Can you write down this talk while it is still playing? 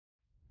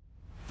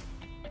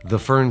The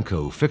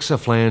Fernco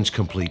Fix-A-Flange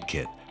Complete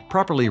Kit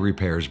properly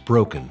repairs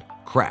broken,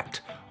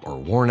 cracked, or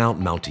worn-out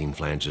mounting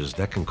flanges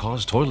that can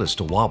cause toilets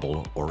to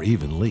wobble or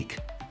even leak.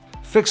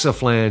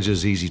 Fix-A-Flange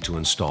is easy to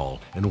install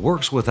and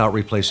works without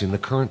replacing the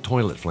current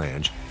toilet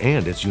flange,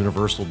 and its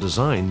universal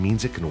design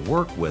means it can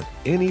work with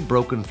any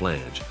broken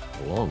flange,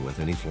 along with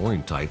any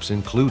flooring types,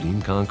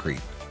 including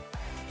concrete.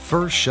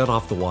 First, shut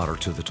off the water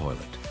to the toilet.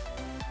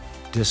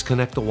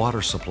 Disconnect the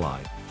water supply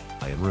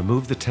and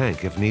remove the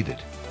tank if needed.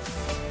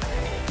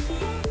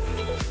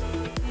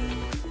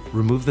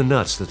 Remove the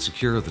nuts that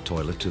secure the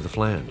toilet to the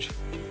flange.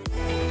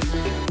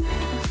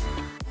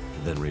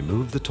 Then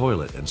remove the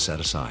toilet and set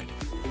aside.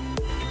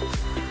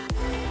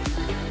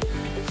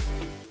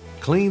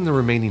 Clean the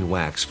remaining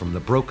wax from the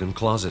broken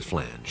closet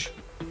flange.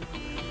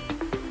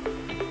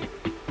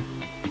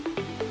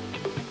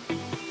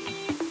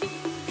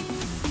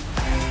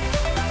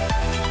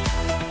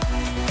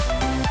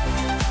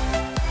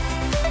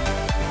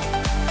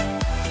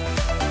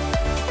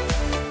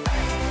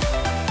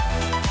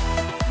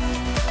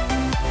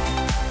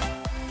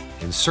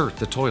 Insert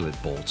the toilet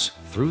bolts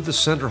through the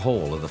center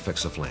hole of the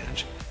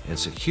Fix-A-Flange and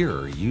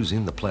secure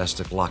using the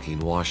plastic locking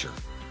washer.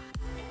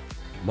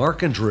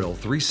 Mark and drill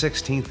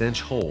 3/16"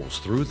 holes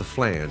through the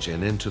flange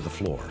and into the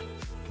floor.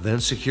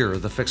 Then secure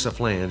the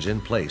Fix-A-Flange in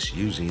place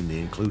using the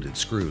included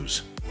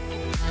screws.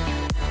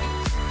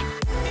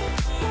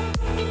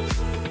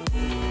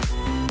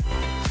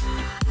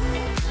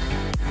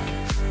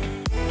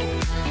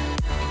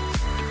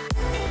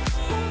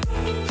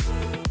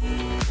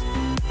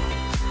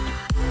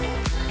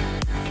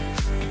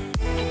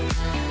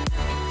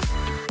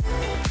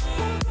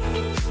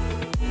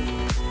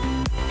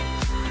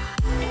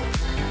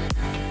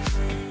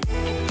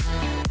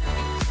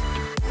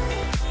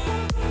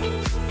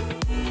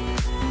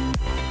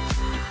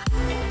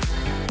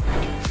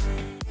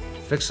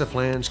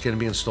 Fix-A-Flange can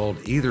be installed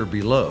either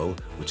below,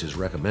 which is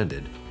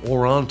recommended,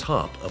 or on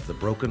top of the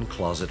broken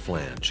closet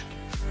flange.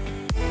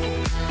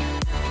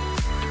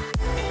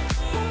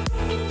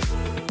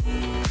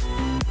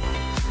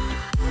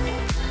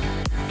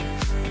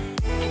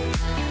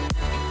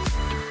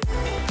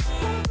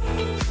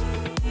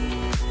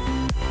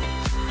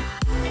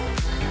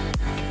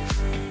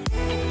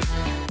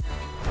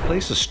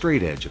 Place a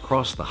straight edge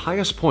across the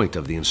highest point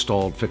of the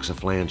installed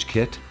Fix-A-Flange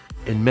kit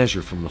and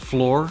measure from the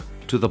floor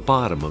to the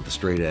bottom of the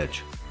straight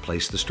edge.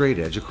 Place the straight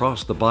edge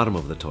across the bottom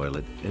of the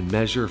toilet and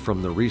measure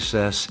from the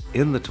recess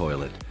in the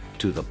toilet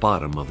to the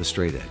bottom of the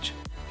straight edge.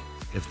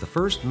 If the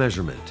first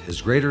measurement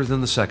is greater than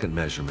the second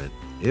measurement,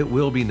 it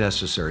will be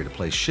necessary to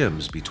place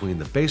shims between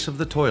the base of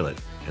the toilet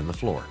and the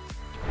floor.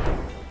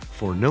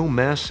 For no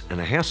mess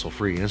and a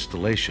hassle-free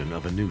installation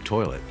of a new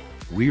toilet,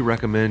 we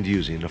recommend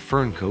using a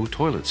Fernco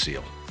toilet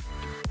seal.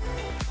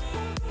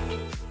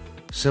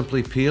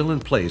 Simply peel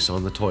and place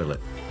on the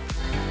toilet.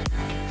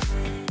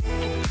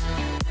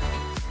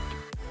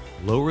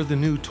 Lower the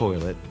new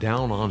toilet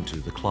down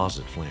onto the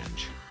closet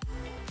flange.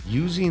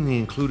 Using the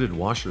included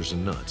washers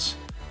and nuts,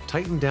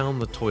 tighten down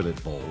the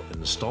toilet bowl and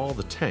install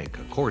the tank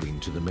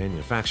according to the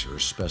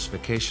manufacturer's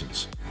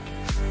specifications.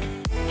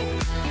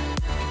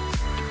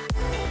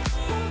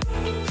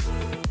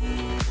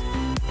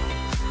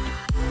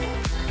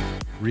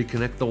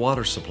 Reconnect the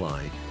water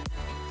supply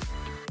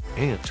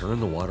and turn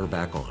the water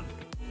back on.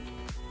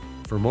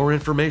 For more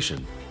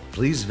information,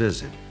 please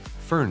visit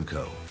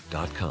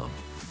fernco.com.